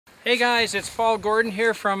Hey guys, it's Paul Gordon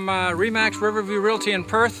here from Remax Riverview Realty in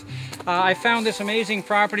Perth. I found this amazing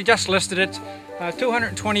property, just listed it.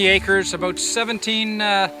 220 acres, about 17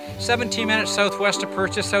 minutes southwest of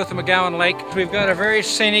Perth, just south of McGowan Lake. We've got a very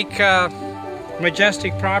scenic,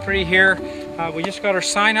 majestic property here. We just got our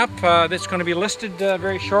sign up that's going to be listed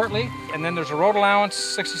very shortly. And then there's a road allowance,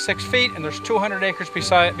 66 feet, and there's 200 acres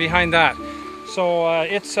behind that. So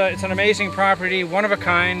it's an amazing property, one of a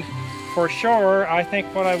kind. For sure, I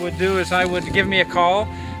think what I would do is I would give me a call.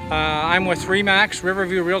 I'm with Remax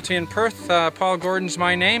Riverview Realty in Perth. Paul Gordon's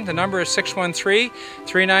my name. The number is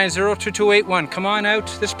 613-390-2281. Come on out.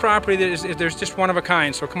 This property, there's just one of a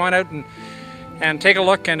kind. So come on out and take a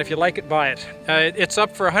look, and if you like it, buy it. It's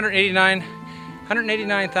up for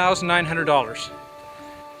 $189,900.